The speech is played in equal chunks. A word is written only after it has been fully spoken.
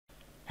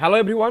Hello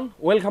everyone,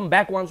 welcome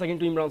back once again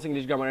to Imran's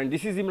English Grammar and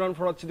this is Imran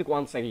for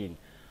once again.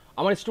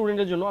 আমার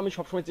স্টুডেন্টের জন্য আমি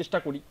সবসময় চেষ্টা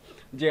করি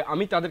যে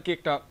আমি তাদেরকে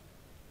একটা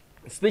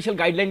স্পেশাল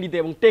গাইডলাইন দিতে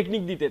এবং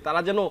টেকনিক দিতে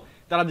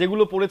তারা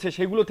যেগুলো পড়েছে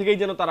সেগুলো থেকেই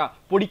যেন তারা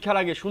পরীক্ষার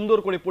আগে সুন্দর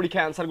করে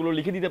পরীক্ষায় অ্যান্সারগুলো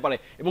লিখে দিতে পারে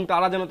এবং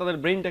তারা যেন তাদের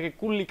ব্রেনটাকে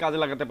কুললি কাজে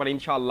লাগাতে পারে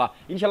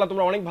ইনশাআল্লাহ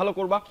তোমরা অনেক ভালো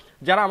করবা।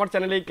 যারা আমার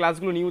চ্যানেলে এই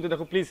ক্লাসগুলো নিয়মিত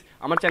দেখো প্লিজ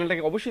আমার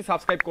চ্যানেলটাকে অবশ্যই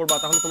সাবস্ক্রাইব করবা,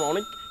 তাহলে তোমরা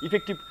অনেক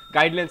ইফেক্টিভ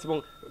গাইডলাইন্স এবং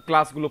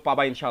ক্লাসগুলো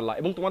পাবা ইনশাআল্লাহ।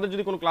 এবং তোমাদের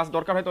যদি কোনো ক্লাস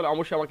দরকার হয় তাহলে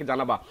অবশ্যই আমাকে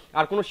জানাবা।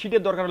 আর কোনো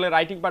শিটের দরকার হলে,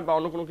 রাইটিং পার্ট বা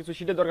অন্য কোনো কিছু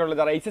শিটের দরকার হলে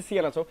যারা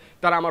এইচএসসিএন আছো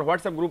তারা আমার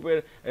হোয়াটসঅ্যাপ গ্রুপের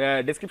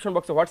ডেসক্রিপশন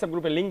বক্সে হোয়াটসঅ্যাপ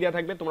গ্রুপের লিঙ্ক দেওয়া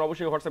থাকবে, তোমরা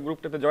অবশ্যই হোয়াটসঅ্যাপ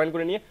গ্রুপটাতে জয়েন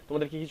করে নিয়ে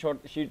তোমাদের কি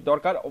শিট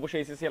দরকার অবশ্যই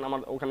এইচএসসিএন আমার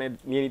ওখানে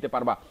নিয়ে নিতে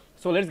পারবা।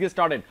 So let's get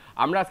started.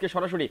 আমরা আজকে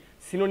সরাসরি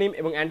সিনোনিম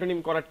এবং অ্যান্টোনিম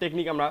করার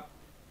টেকনিক আমরা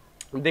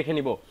দেখে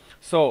নিব।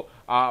 সো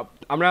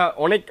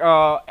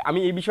আমি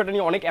এই বিষয়টা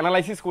নিয়ে অনেক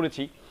অ্যানালাইসিস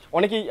করেছি,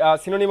 অনেকেই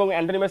সিনোনিম এবং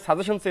অ্যান্টোনিমের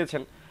সাজেশন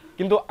চেয়েছেন,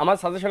 কিন্তু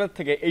আমার সাজেশনের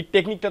থেকে এই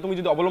টেকনিকটা তুমি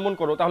যদি অবলম্বন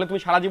করো তাহলে তুমি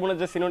সারা জীবনে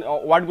যে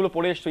ওয়ার্ডগুলো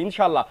পড়ে এসছো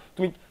ইনশাআল্লাহ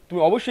তুমি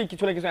অবশ্যই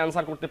কিছু না কিছু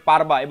অ্যান্সার করতে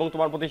পারবা এবং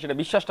তোমার প্রতি সেটা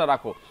বিশ্বাসটা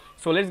রাখো।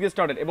 So let's get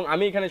started. এবং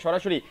আমি এখানে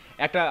সরাসরি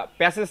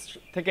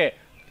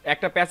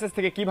একটা প্যাসেজ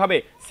থেকে কিভাবে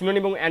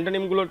সিনোনিম এবং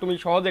অ্যান্টোনিমগুলো তুমি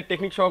সহজে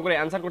টেকনিক সহকারে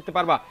অ্যান্সার করতে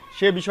পারবা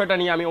সে বিষয়টা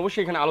নিয়ে আমি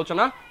অবশ্যই এখানে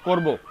আলোচনা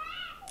করব।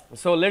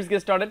 So let's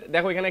get started.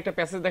 দেখো এখানে একটা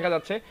প্যাসেজ দেখা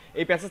যাচ্ছে,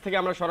 এই প্যাসেজ থেকে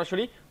আমরা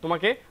সরাসরি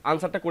তোমাকে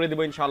আনসারটা করে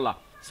দেবো ইনশাআল্লাহ।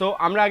 সো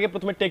আমরা আগে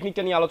প্রথমে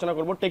টেকনিকটা নিয়ে আলোচনা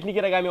করব।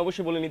 টেকনিকের আগে আমি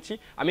অবশ্যই বলে নিচ্ছি,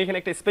 আমি এখানে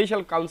একটা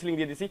স্পেশাল কাউন্সিলিং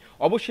দিয়ে দিচ্ছি।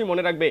 অবশ্যই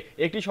মনে রাখবে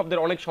একটি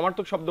শব্দের অনেক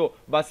সমার্থক শব্দ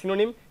বা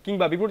সিনোনিম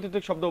কিংবা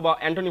বিপরীতার্থক শব্দ বা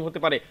অ্যান্টোনিম হতে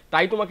পারে,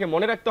 তাই তোমাকে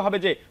মনে রাখতে হবে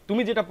যে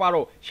তুমি যেটা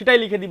পারো সেটাই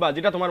লিখে দিবা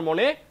যেটা তোমার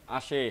মনে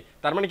আসে।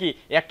 তার মানে কি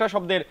একটা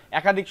শব্দের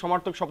একাধিক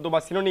সমার্থক শব্দ বা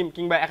সিনোনিম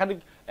কিংবা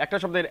একটা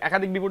শব্দের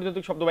একাধিক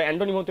বিপরীতার্থক শব্দ বা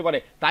অ্যান্টোনিম হতে পারে,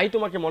 তাই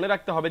তোমাকে মনে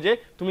রাখতে হবে যে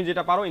তুমি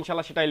যেটা পারো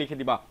ইনশাআল্লাহ সেটাই লিখে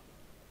দিবা।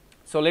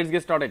 So let's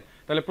get started.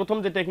 তাহলে প্রথম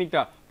যে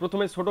টেকনিকটা,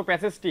 প্রথমে ছোট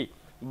প্যাসেজটি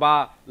বা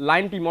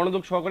লাইনটি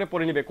মনোযোগ সহকারে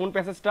পড়ে নিবে। কোন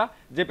প্যাসেজটা?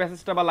 যে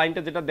প্যাসেজটা বা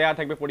লাইনটা যেটা দেয়া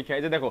থাকবে পরীক্ষায়।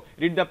 এই যে দেখো,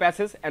 read the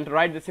passage and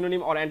write the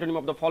synonym or antonym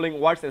of the following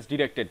words age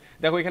directed.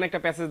 দেখো এখানে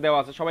একটা প্যাসেজ দেওয়া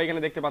আছে, সবাই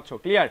এখানে দেখতে পাচ্ছ,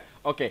 ক্লিয়ার?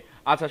 ওকে,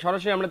 আচ্ছা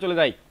সরাসরি আমরা চলে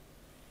যাই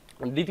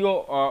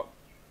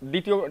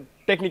দ্বিতীয়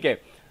টেকনিকে।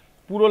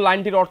 পুরো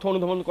লাইনটির অর্থ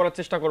অনুধাবন করার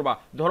চেষ্টা করবা।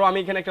 ধরো আমি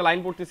এখানে একটা লাইন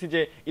পড়তেছি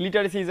যে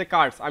ইলিটারেসি ইজ এ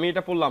কার্স, আমি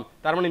এটা পড়লাম,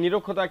 তার মানে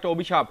নিরক্ষরতা একটা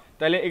অভিশাপ।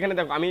 তাহলে এখানে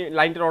দেখো আমি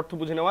লাইনটির অর্থ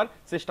বুঝে নেওয়ার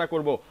চেষ্টা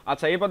করব।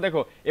 আচ্ছা এরপর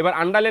দেখো, এবার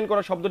আন্ডারলাইন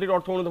করা শব্দটির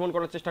অর্থ অনুধাবন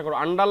করার চেষ্টা করো।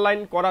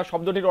 আন্ডারলাইন করা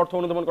শব্দটির অর্থ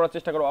অনুধাবন করার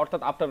চেষ্টা করো,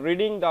 অর্থাৎ after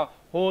reading the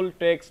whole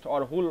text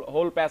or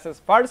whole passage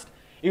first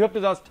you have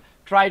to just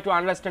try to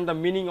understand the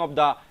meaning of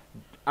the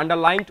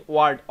underlined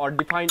word or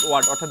defined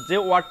word, অর্থাৎ যে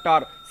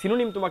ওয়ার্ডটার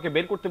সিনোনিম তোমাকে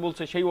বের করতে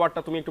বলছে সেই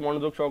ওয়ার্ডটা তুমি একটু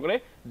মনোযোগ সহকারে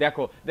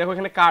দেখো।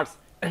 এখানে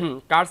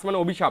কার্স মানে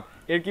অভিশাপ,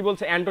 এর কি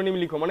বলছে? অ্যান্টোনিম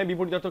লিখো, মানে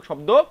বিপরীতার্থক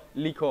শব্দ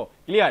লিখো,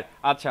 ক্লিয়ার?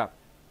 আচ্ছা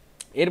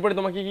এরপরে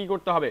তোমাকে কি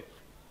করতে হবে?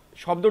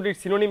 শব্দটির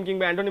সিনোনিম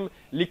কিংবা অ্যান্টোনিম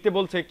লিখতে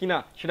বলছে কিনা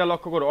সেটা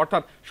লক্ষ্য করো।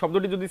 অর্থাৎ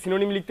শব্দটি যদি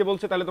সিনোনিম লিখতে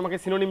বলছে তাহলে তোমাকে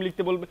সিনোনিম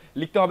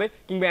লিখতে হবে,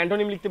 কিংবা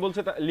অ্যান্টোনিম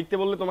লিখতে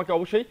বললে তোমাকে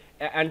অবশ্যই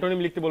অ্যান্টোনিম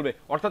লিখতে বলবে।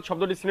 অর্থাৎ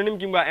শব্দটি সিনোনিম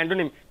কিংবা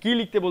অ্যান্টোনিম কি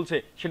লিখতে বলছে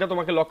সেটা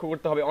তোমাকে লক্ষ্য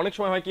করতে হবে। অনেক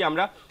সময় হয় কি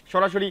আমরা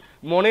সরাসরি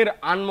মনের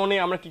আনমনে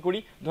আমরা কি করি,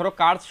 ধরো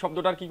কার্স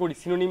শব্দটার কি করি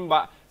সিনোনিম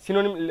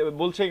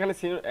বলছে এখানে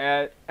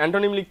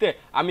অ্যান্টোনিম লিখতে,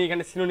 আমি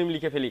এখানে সিনোনিম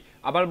লিখে ফেলি,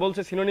 আবার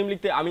বলছে সিনোনিম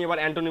লিখতে, আমি আবার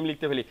অ্যান্টোনিম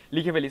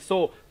লিখে ফেলি। So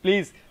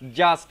please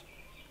just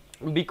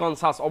be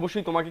conscious,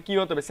 অবশ্যই তোমাকে কি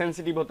হতে হবে?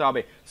 সেন্সিটিভ হতে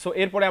হবে। সো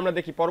এরপরে আমরা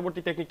দেখি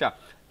পরবর্তী টেকনিকটা।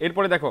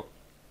 এরপরে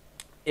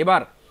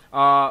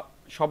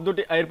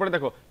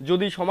দেখো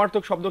যদি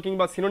সমার্থক শব্দ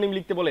কিংবা সিনোনিম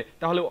লিখতে বলে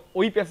তাহলে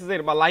ওই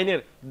প্যাসেজের বা লাইনের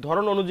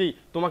ধরন অনুযায়ী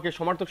তোমাকে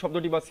সমার্থক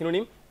শব্দটি বা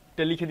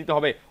সিনোনিমটা লিখে দিতে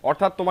হবে।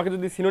 অর্থাৎ তোমাকে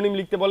যদি সিনোনিম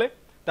লিখতে বলে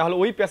তাহলে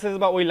ওই প্যাসেজ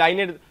বা ওই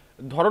লাইনের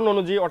ধরন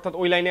অনুযায়ী, অর্থাৎ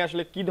ওই লাইনে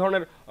আসলে কি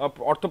ধরনের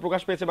অর্থ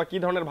প্রকাশ পেয়েছে বা কি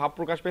ধরনের ভাব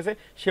প্রকাশ পেয়েছে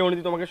সে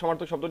অনুযায়ী তোমাকে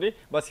সমার্থক শব্দটি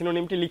বা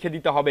সিনোনিমটি লিখে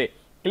দিতে হবে,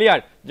 ক্লিয়ার?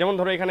 যেমন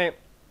ধরো এখানে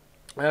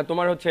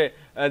তোমার হচ্ছে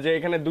যে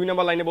এখানে 2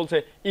 নম্বর লাইনে বলছে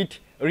ইট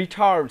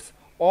রিটার্ডস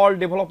all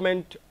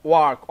development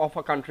work of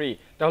a country.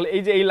 তাহলে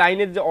এই যে এই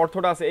লাইনের যে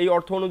অর্থটা আছে এই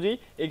অর্থ অনুযায়ী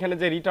এখানে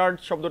যে রিটার্ড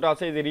শব্দটা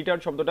আছে, এই যে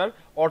রিটার্ড শব্দটার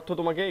অর্থ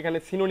তোমাকে এখানে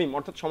সিনোনিম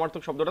অর্থাৎ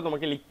সমার্থক শব্দটা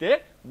তোমাকে লিখতে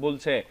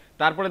বলছে।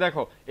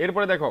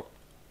 এরপরে দেখো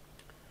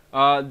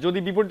যদি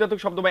বিপরীতার্থক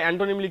শব্দ বা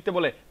অ্যান্টোনিম লিখতে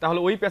বলে তাহলে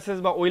ওই প্যাসেজ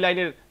বা ওই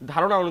লাইনের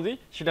ধারণা অনুযায়ী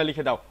সেটা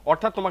লিখে দাও।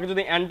 অর্থাৎ তোমাকে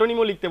যদি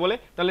অ্যান্টোনিমও লিখতে বলে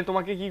তাহলে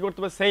তোমাকে কি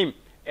করতে হবে?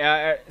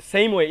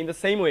 ইন দ্য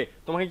সেম ওয়ে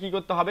তোমাকে কি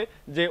করতে হবে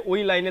যে ওই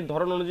লাইনের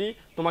ধরন অনুযায়ী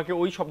তোমাকে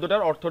ওই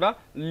শব্দটার অর্থটা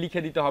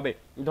লিখে দিতে হবে।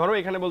 ধরো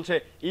এখানে বলছে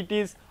it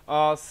is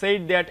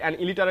said that an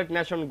illiterate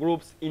nation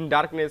groups in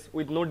darkness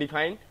with no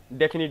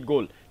definite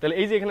goal। তাহলে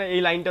এই যে এখানে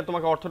এই লাইনটা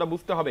তোমাকে অর্থটা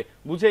বুঝতে হবে,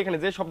 বুঝে এখানে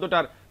যে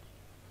শব্দটার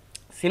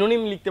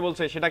সিনোনিম লিখতে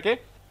বলছে সেটাকে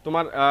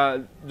তোমার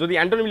যদি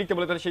অ্যান্টোনিম লিখতে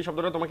বলে তাহলে সেই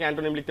শব্দটা তোমাকে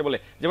অ্যান্টোনিম লিখতে বলে।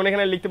 যেমন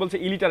এখানে লিখতে বলছে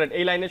ইলিটারেট,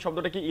 এই লাইনের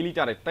শব্দটা কি?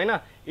 ইলিটারেট, তাই না?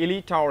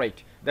 ইলিটারেট।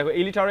 দেখো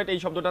ইলিটারেট এই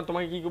শব্দটা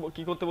তোমাকে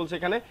কি করতে বলছে?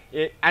 এখানে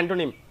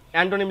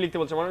অ্যান্টোনিম লিখতে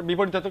বলছে, মানে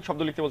বিপরীতার্থক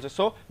শব্দ লিখতে বলছে।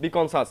 সো বি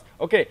কনসাস,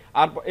 ওকে?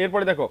 আর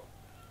এরপরে দেখো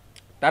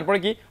তারপরে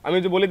কি আমি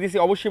যদি বলে দিয়েছি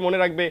অবশ্যই মনে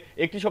রাখবে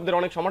একটি শব্দের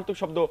অনেক সমার্থক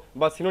শব্দ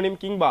বা সিনোনিম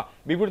কিংবা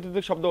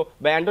বিপরীতার্থক শব্দ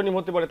বা অ্যান্টোনিম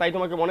হতে পারে, তাই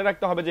তোমাকে মনে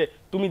রাখতে হবে যে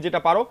তুমি যেটা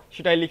পারো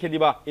সেটাই লিখে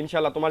দিবা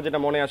ইনশাআল্লাহ, তোমার যেটা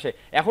মনে আসে।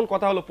 এখন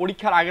কথা হলো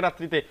পরীক্ষার আগের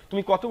রাত্রিতে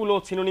তুমি কতগুলো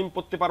সিনোনিম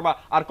পড়তে পারবা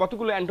আর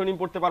কতগুলো অ্যান্টোনিম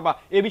পড়তে পারবা,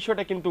 এই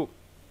বিষয়টা কিন্তু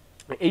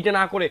এইটা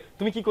না করে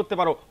তুমি কি করতে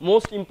পারো,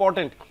 মোস্ট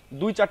ইম্পর্টেন্ট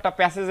 2-4টা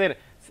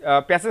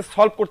প্যাসেজ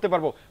সলভ করতে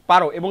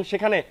পারো এবং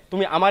সেখানে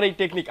তুমি আমার এই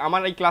টেকনিক,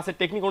 আমার এই ক্লাসের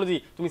টেকনিক অনুযায়ী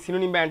তুমি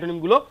সিনোনিম বা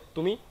অ্যান্টোনিমগুলো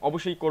তুমি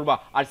অবশ্যই করবা।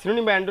 আর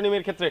সিনোনিম বা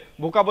অ্যান্টোনিমের ক্ষেত্রে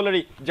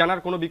ভোকাবুলারি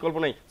জানার কোনো বিকল্প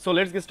নেই। So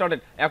let's get started.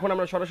 এখন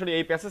আমরা সরাসরি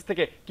এই প্যাসেজ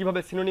থেকে কিভাবে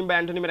সিনোনিম বা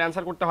অ্যান্টোনিমের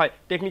অ্যান্সার করতে হয়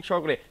টেকনিক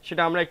সহকারে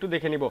সেটা আমরা একটু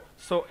দেখে নিব।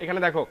 সো এখানে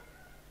দেখো,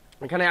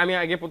 এখানে আমি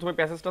আগে প্রথমে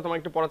প্যাসেজটা তোমার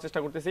একটু পড়ার চেষ্টা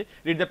করতেছি।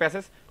 রিড দ্য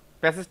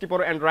প্যাসেজটি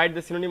পড়ো and write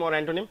the synonym or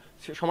antonym,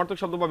 সমার্থক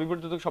শব্দ বা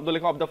বিপরীতার্থক শব্দ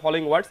লেখো অফ দ্য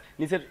ফলোইং ওয়ার্ডস,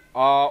 নিচের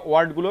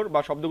ওয়ার্ডগুলোর বা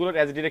শব্দগুলোর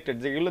অ্যাজ ডিরেক্টেড,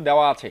 যেগুলো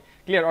দেওয়া আছে।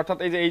 ক্লিয়ার? অর্থাৎ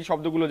এই যে এই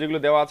শব্দগুলো যেগুলো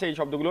দেওয়া আছে এই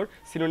শব্দগুলোর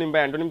সিনোনিম বা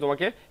অ্যান্টোনিম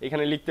তোমাকে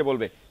এখানে লিখতে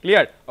বলবে।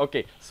 ক্লিয়ার?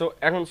 ওকে, সো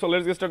এখন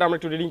লেটস গেট স্টার্টেড। আমরা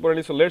একটু রিডিং পড়ে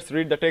নিই। So let's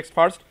read the text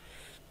first.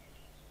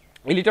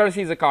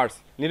 Illiteracy is a curse,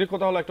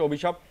 নিরক্ষরতা হলো একটা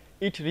অভিশাপ।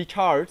 ইট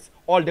রিটার্ডস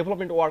all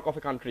development work of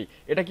a country,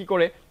 এটা কি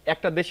করে,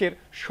 একটা দেশের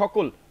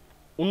সকল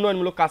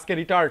উন্নয়নমূলক কাজকে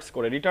রিটার্ডস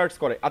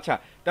করে। আচ্ছা,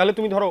 তাহলে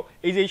তুমি ধরো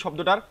এই যে এই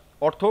শব্দটার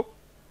অর্থ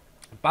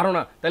পারো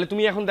না, তাহলে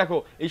তুমি এখন দেখো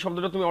এই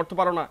শব্দটা তুমি অর্থ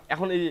পারো না,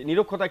 এখন এই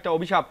নিরক্ষরতা একটা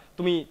অভিশাপ,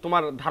 তুমি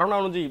তোমার ধারণা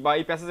অনুযায়ী বা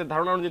এই প্যাসেজের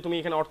ধারণা অনুযায়ী তুমি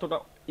এখানে অর্থটা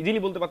ইজিলি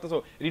বলতে পারতেছো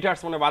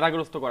রিটার্ডস মানে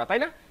বাধাগ্রস্ত করা, তাই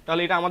না?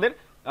 তাহলে এটা আমাদের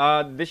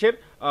দেশের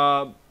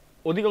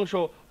অধিকাংশ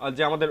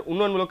যে আমাদের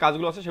উন্নয়নমূলক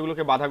কাজগুলো আছে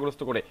সেগুলোকে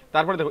বাধাগ্রস্ত করে।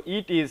 তারপরে দেখো,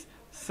 ইট ইজ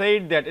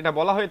সেইড দ্যাট, এটা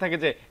বলা হয়ে থাকে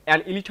যে অ্যান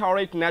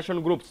ইলিটারেট নেশন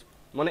গ্রুপস,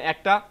 মানে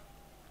একটা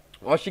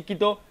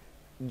অশিক্ষিত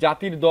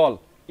জাতির দল,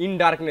 ইন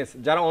ডার্কনেস,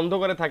 যারা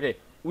অন্ধকারে থাকে,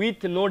 উইথ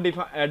নো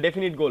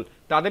ডেফিনিট গোল,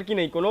 তাদের কি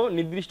নেই কোনো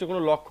নির্দিষ্ট কোনো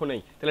লক্ষ্য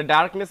নেই। তাহলে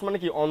ডার্কনেস মানে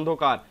কি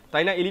অন্ধকার,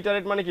 তাই না?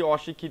 ইলিটারেট মানে কি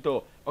অশিক্ষিত।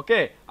 ওকে,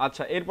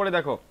 আচ্ছা, এরপরে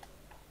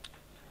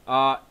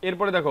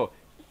দেখো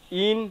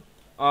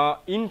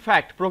ইন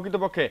ফ্যাক্ট,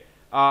 প্রকৃতপক্ষে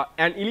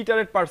an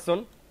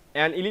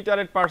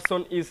illiterate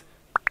person is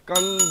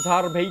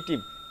conservative.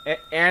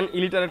 An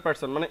illiterate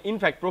person মানে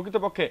ইনফ্যাক্ট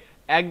প্রকৃতপক্ষে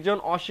একজন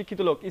অশিক্ষিত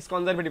লোক, ইজ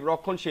কনজারভেটিভ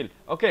রক্ষণশীল।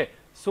 ওকে,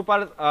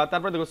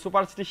 তারপরে দেখো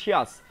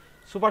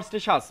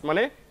সুপারস্টিশাস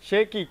মানে সে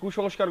কি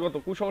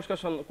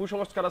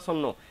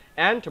কুসংস্কারাচ্ছন্ন।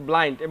 অ্যান্ড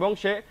ব্লাইন্ড, এবং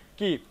সে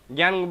কি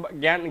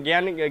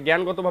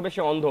জ্ঞানগতভাবে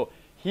সে অন্ধ।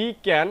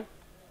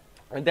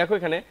 দেখো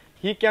এখানে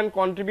he can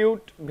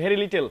contribute very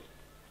little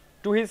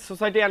to his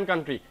society and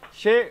country,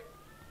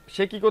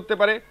 সে কি করতে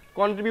পারে,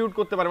 কন্ট্রিবিউট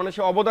করতে পারে, মানে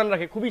সে অবদান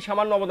রাখে, খুবই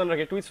সামান্য অবদান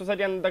রাখে, to his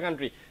society and the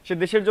country, সে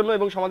দেশের জন্য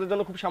এবং সমাজের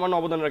জন্য খুব সামান্য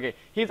অবদান রাখে।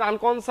 He is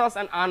unconscious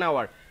and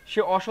unaware,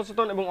 সে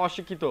অসচেতন এবং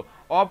অশিক্ষিত।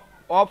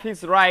 Of his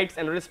rights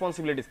and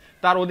responsibilities,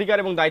 তার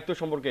অধিকার এবং দায়িত্ব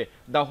সম্পর্কে।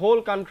 The whole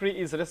country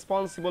is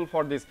responsible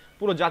for this,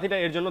 পুরো জাতিটা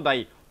এর জন্য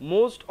দায়ী।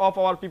 মোস্ট অফ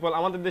আওয়ার পিপল,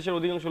 আমাদের দেশের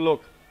অধিকাংশ লোক,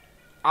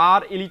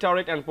 আর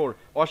ইলিটারেট অ্যান্ড পোর,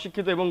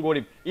 অশিক্ষিত এবং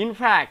গরিব।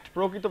 ইনফ্যাক্ট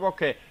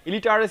প্রকৃতপক্ষে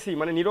ইলিটারেসি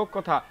মানে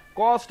নিরক্ষরতা,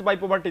 কস্ট বাই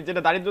পভার্টি,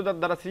 যেটা দারিদ্রতার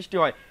দ্বারা সৃষ্টি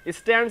হয়,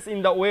 stands in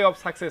the way of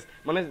success,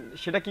 মানে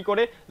সেটা কি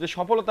করে, যে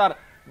সফলতার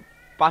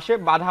পাশে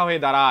বাধা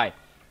হয়ে দাঁড়ায়।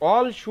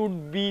 All should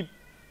be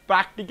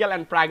practical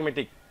and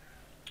pragmatic,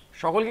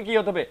 সকলকে কি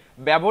হতে হবে,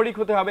 ব্যবহারিক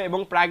হতে হবে এবং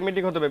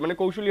প্র্যাগমেটিক হতে হবে, মানে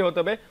কৌশলী হতে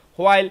হবে।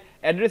 হোয়াইল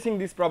অ্যাড্রেসিং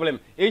দিস প্রবলেম,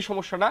 এই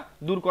সমস্যাটা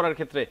দূর করার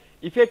ক্ষেত্রে।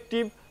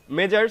 Effective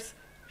measures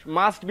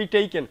must be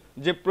taken,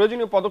 যে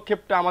প্রয়োজনীয়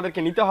পদক্ষেপটা আমাদেরকে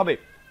নিতে হবে,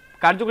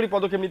 কার্যকরী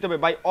পদক্ষেপ নিতে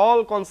হবে, বাই অল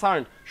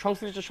কনসার্ন,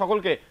 সংশ্লিষ্ট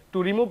সকলকে, টু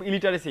রিমুভ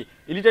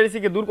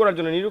ইলিটারেসিকে দূর করার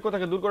জন্য,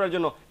 নিরক্ষরতাকে দূর করার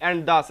জন্য। অ্যান্ড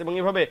দাস, এবং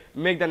এভাবে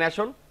মেক দ্য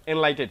নেশন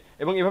এনলাইটেড,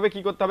 এবং এভাবে কি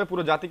করতে হবে,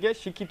 পুরো জাতিকে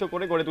শিক্ষিত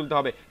করে গড়ে তুলতে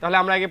হবে। তাহলে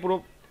আমরা আগে পুরো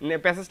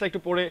প্যাসেজটা একটু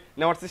পড়ে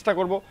নেওয়ার চেষ্টা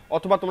করব,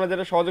 অথবা তোমরা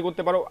যেটা সহজে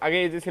করতে পারো, আগে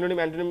এই যে সিনোনিম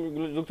অ্যান্টোনিম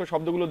যুক্ত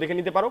শব্দগুলো দেখে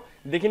নিতে পারো,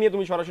 দেখে নিয়ে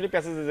তুমি সরাসরি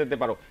প্যাসেজে যেতে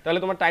পারো, তাহলে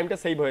তোমার টাইমটা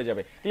সেভ হয়ে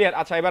যাবে। ক্লিয়ার?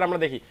 আচ্ছা, এবার আমরা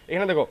দেখি,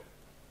 এখানে দেখো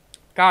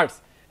কার্স,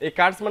 এই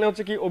কার্স মানে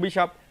হচ্ছে কি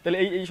অভিশাপ। তাহলে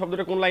এই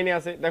শব্দটা কোন লাইনে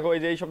আছে, দেখো এই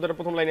যে এই শব্দটা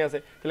প্রথম লাইনে আছে।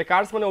 তাহলে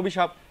কার্স মানে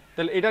অভিশাপ,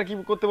 তাহলে এটার কি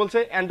করতে বলছে,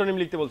 অ্যান্টোনিম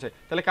লিখতে বলছে।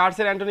 তাহলে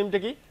কার্সের অ্যান্টোনিমটা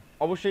কি,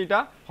 অবশ্যই এটা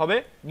হবে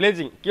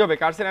ব্লেজিং। কি হবে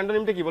কার্সের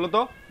অ্যান্টোনিমটা কি বলো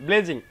তো,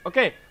 ব্লেজিং।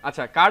 ওকে,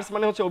 আচ্ছা, কার্স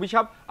মানে হচ্ছে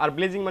অভিশাপ আর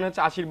ব্লেজিং মানে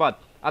হচ্ছে আশীর্বাদ।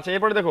 আচ্ছা,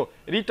 এরপরে দেখো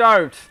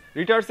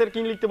রিটার্ডসের কি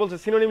লিখতে বলছে,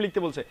 সিনোনিম লিখতে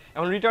বলছে।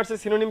 এখন রিটার্ডসের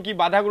সিনোনিম কি,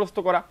 বাধাগ্রস্ত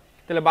করা।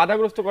 তাহলে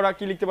বাধাগ্রস্ত করা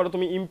কি লিখতে পারো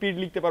তুমি, ইম্পিড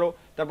লিখতে পারো।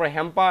 তারপর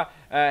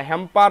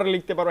হ্যাম্পার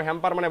লিখতে পারো,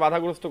 হ্যাম্পার মানে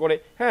বাধাগ্রস্ত করে।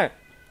 হ্যাঁ,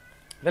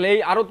 তাহলে এই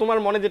আরো তোমার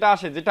মনে যেটা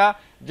আসে,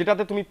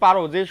 যেটাতে তুমি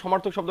পারো, যে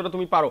সমার্থক শব্দটা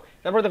তুমি পারো।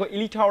 তারপরে দেখো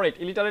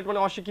ইলিটারেট মানে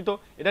অশিক্ষিত,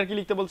 এটার কি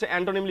লিখতে বলছে,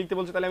 অ্যান্টোনিম লিখতে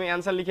বলছে। তাহলে আমি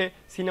অ্যান্সার লিখে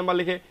সি নাম্বার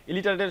লিখে,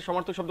 ইলিটারেটের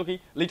সমার্থক শব্দ কি,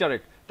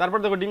 লিটারেট। তারপর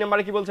দেখো ডি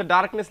নাম্বারে কি বলছে,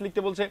 ডার্কনেস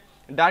লিখতে বলছে।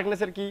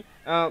 ডার্কনেসের কি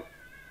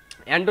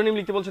অ্যান্টোনিম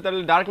লিখতে বলছে। তাহলে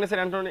ডার্কনেসের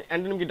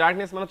অ্যান্টোনিম কি,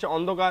 ডার্কনেস মানে হচ্ছে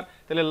অন্ধকার,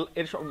 তাহলে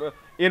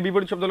এর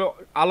বিপরীত শব্দ হলো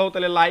আলো,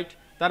 তাহলে লাইট।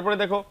 তারপরে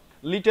দেখো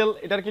লিটল,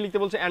 এটার কি লিখতে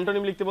বলছে,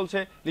 অ্যান্টোনিম লিখতে বলছে।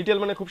 লিটল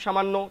মানে খুব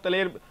সামান্য, তাহলে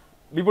এর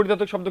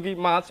বিপরীতার্থক শব্দ কি,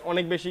 মাছ,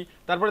 অনেক বেশি।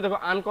 তারপরে দেখো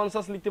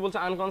আনকনসাস লিখতে বলছে,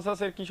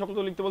 আনকনসাসের কি শব্দ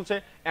লিখতে বলছে,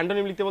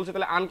 অ্যান্টোনিম লিখতে বলছে।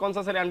 তাহলে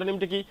আনকনসাসের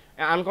অ্যান্টোনিমটা কি,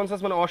 আনকনসাস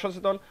মানে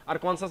অসচেতন, আর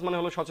কনসাস মানে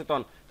হলো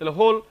সচেতন। তাহলে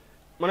হোল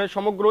মানে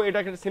সমগ্র,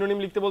 এটাকে সিনোনিম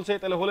লিখতে বলছে,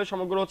 তাহলে হলে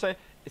সমগ্র হচ্ছে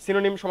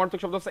সিনোনিম, সমার্থক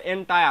শব্দ হচ্ছে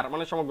এন্টায়ার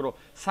মানে সমগ্র।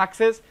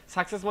 সাকসেস,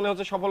 সাকসেস মানে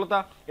হচ্ছে সফলতা,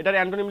 এটার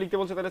অ্যান্টোনিম লিখতে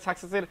বলছে, তাহলে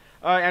সাকসেসের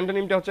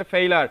অ্যান্টোনিমটা হচ্ছে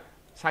ফেইলার।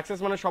 সাকসেস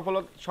মানে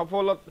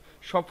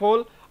সফল,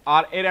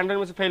 আর এর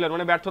অ্যান্টোনিম হচ্ছে ফেইলার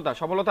মানে ব্যর্থতা,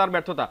 সফলতা আর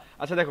ব্যর্থতা।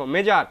 আচ্ছা দেখো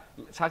মেজার,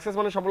 সাকসেস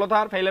মানে সফলতা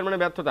আর ফেইলার মানে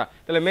ব্যর্থতা,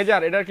 তাহলে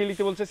মেজার এটার কি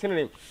লিখতে বলছে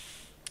সিনোনিম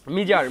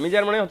মিজার।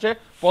 মিজার মানে হচ্ছে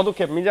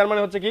পদক্ষেপ, মিজার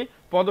মানে হচ্ছে কি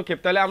পদক্ষেপ,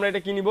 তাহলে আমরা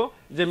এটা কি নিব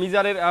যে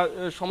মিজারের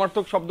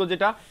সমার্থক শব্দ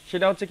যেটা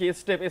সেটা হচ্ছে কি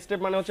স্টেপ, স্টেপ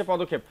মানে হচ্ছে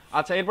পদক্ষেপ।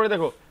 আচ্ছা এরপরে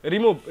দেখো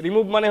রিমুভ,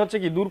 রিমুভ মানে হচ্ছে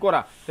কি দূর করা,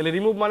 তাহলে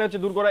রিমুভ মানে হচ্ছে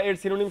দূর করা, এর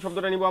সিনোনিম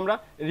শব্দটা নিব আমরা,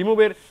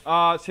 রিমুভের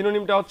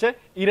সিনোনিমটা হচ্ছে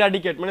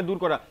ইরাডিকেট মানে দূর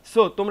করা।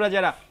 সো তোমরা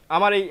যারা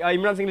আমার এই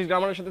ইমরান ইংলিশ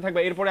গ্রামারের সাথে থাকবে,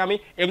 এরপরে আমি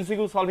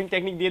এমসিকিউ সলভিং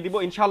টেকনিক দিয়ে দিব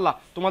ইনশাআল্লাহ।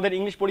 তোমাদের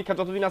ইংলিশ পরীক্ষা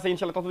যতদিন আছে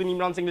ইনশাআল্লাহ ততদিন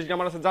ইমরান ইংলিশ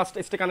গ্রামার আছে, just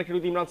stay connected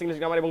with Imran English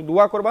grammar এবং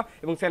দোয়া করবা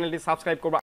এবং চ্যানেলটি সাবস্ক্রাইব করবা।